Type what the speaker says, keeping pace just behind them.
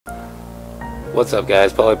What's up,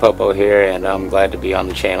 guys? Polypopo here, and I'm glad to be on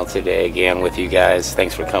the channel today again with you guys.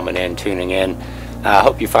 Thanks for coming in, tuning in. I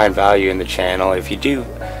hope you find value in the channel. If you do,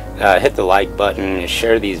 hit the like button and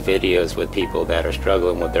share these videos with people that are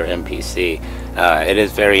struggling with their MPC. It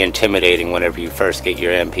is very intimidating whenever you first get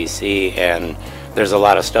your MPC, and there's a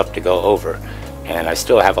lot of stuff to go over. And I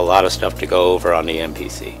still have a lot of stuff to go over on the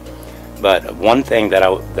MPC. But one thing that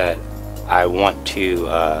I want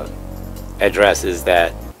to address is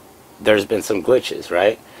that there's been some glitches,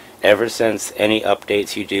 right? Ever since any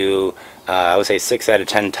updates you do, I would say 6 out of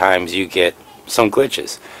 10 times you get some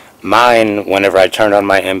glitches. Mine, whenever I turned on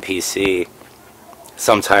my MPC,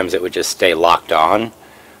 sometimes it would just stay locked on.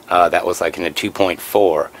 That was like in the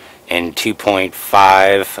 2.4. And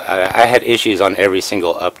 2.5, I had issues on every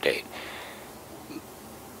single update.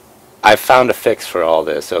 I found a fix for all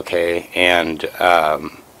this, okay? And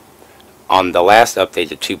on the last update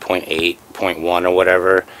to 2.8.1 or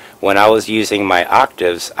whatever, when I was using my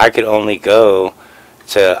octaves, I could only go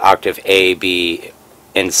to octave A, B,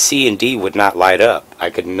 and C and D would not light up.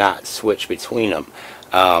 I could not switch between them.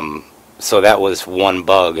 So that was one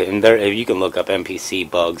bug. And there, you can look up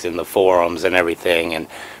MPC bugs in the forums and everything, and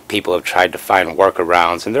people have tried to find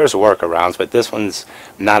workarounds, and there's workarounds, but this one's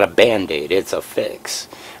not a band-aid, it's a fix.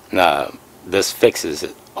 This fixes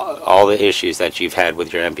all the issues that you've had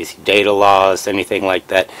with your MPC, data loss, anything like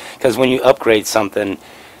that. Because when you upgrade something,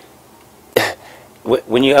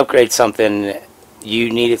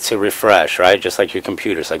 you need it to refresh, right? Just like your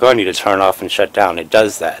computer. It's like, oh, I need to turn off and shut down. It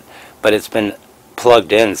does that. But it's been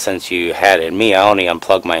plugged in since you had it. Me, I only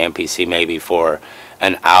unplug my MPC maybe for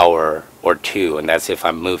an hour or two, and that's if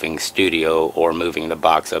I'm moving studio or moving the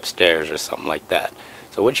box upstairs or something like that.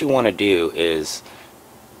 So what you want to do is,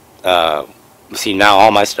 see, now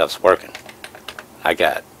all my stuff's working. I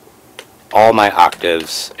got all my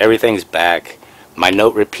octaves, everything's back. My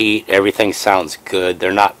note repeat, everything sounds good.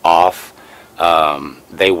 They're not off.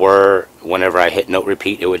 They were, whenever I hit note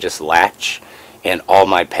repeat, it would just latch, and all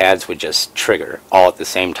my pads would just trigger all at the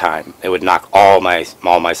same time. It would knock all my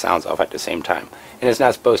sounds off at the same time. And it's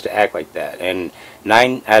not supposed to act like that. And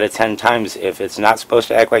 9 out of 10 times, if it's not supposed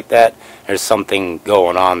to act like that, there's something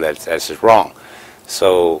going on that's just wrong.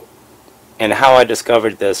 So, and how I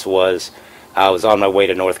discovered this was, I was on my way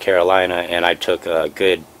to North Carolina, and I took a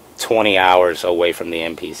good 20 hours away from the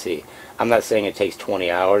MPC. I'm not saying it takes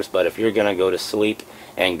 20 hours, but if you're going to go to sleep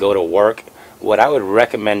and go to work, what I would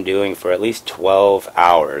recommend doing for at least 12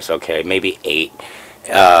 hours, okay, maybe 8,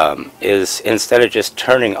 is instead of just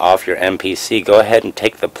turning off your MPC, go ahead and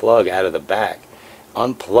take the plug out of the back,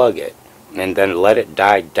 unplug it, and then let it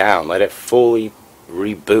die down, let it fully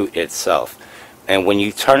reboot itself. And when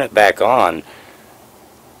you turn it back on,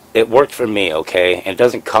 it worked for me, okay? It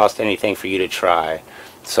doesn't cost anything for you to try.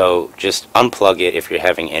 So just unplug it if you're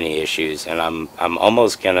having any issues, and I'm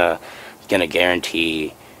almost gonna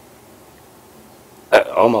guarantee,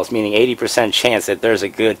 almost meaning 80% chance that there's a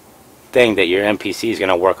good thing that your MPC is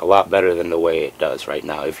gonna work a lot better than the way it does right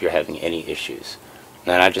now if you're having any issues.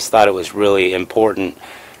 And I just thought it was really important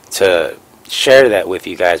to share that with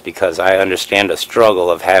you guys, because I understand the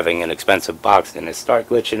struggle of having an expensive box and it start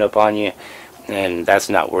glitching up on you, and that's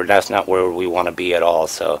not where we want to be at all.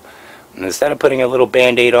 So instead of putting a little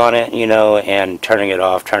band-aid on it, you know, and turning it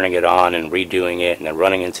off, turning it on, and redoing it, and then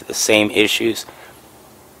running into the same issues,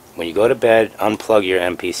 when you go to bed, unplug your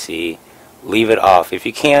MPC, leave it off. If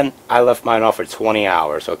you can, I left mine off for 20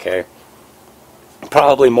 hours, okay?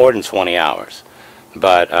 Probably more than 20 hours.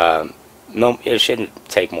 But no, it shouldn't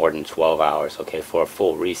take more than 12 hours, okay, for a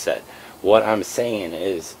full reset. What I'm saying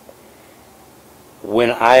is,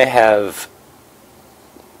 when I have,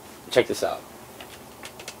 check this out.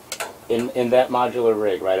 In that modular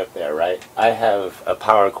rig right up there, right, I have a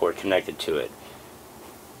power cord connected to it.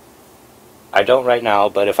 I don't right now,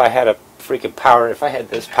 but if I had a freaking if I had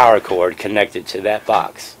this power cord connected to that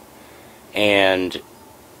box, and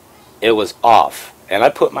it was off, and I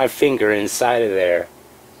put my finger inside of there,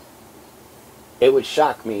 it would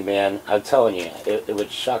shock me, man. I'm telling you, it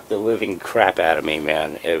would shock the living crap out of me,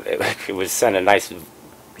 man. It would send a nice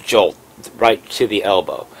jolt right to the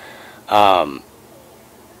elbow.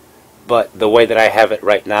 But the way that I have it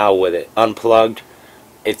right now with it unplugged,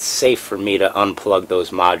 it's safe for me to unplug those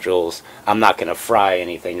modules. I'm not going to fry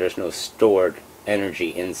anything. There's no stored energy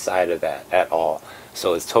inside of that at all.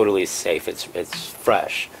 So it's totally safe. It's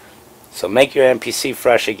fresh. So make your MPC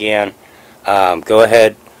fresh again. Go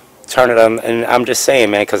ahead, turn it on. And I'm just saying,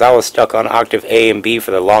 man, because I was stuck on octave A and B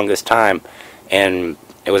for the longest time. And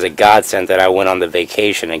it was a godsend that I went on the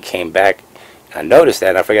vacation and came back. I noticed that,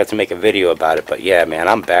 and I forgot to make a video about it, but yeah, man,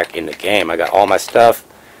 I'm back in the game. I got all my stuff,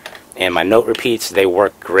 and my note repeats, they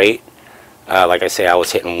work great. Like I say, I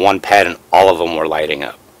was hitting one pad and all of them were lighting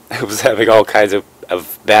up. I was having all kinds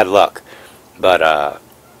of bad luck. But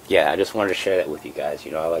yeah, I just wanted to share that with you guys.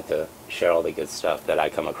 You know, I like to share all the good stuff that I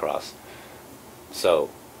come across. So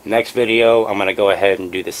next video, I'm going to go ahead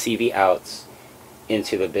and do the CV outs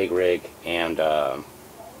into the big rig, and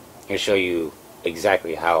show you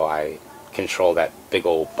exactly how I control that big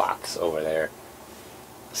old box over there.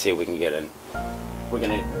 See if we can get in. We're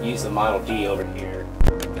going to use the Model D over here.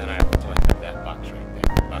 Then I also have that box right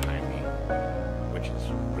there behind me, which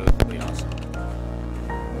is really, really awesome.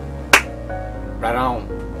 Right on.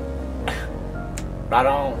 Right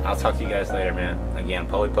on. I'll talk to you guys later, man. Again,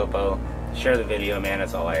 Polypopo. Share the video, man.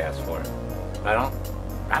 That's all I ask for. Right on.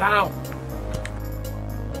 Right on.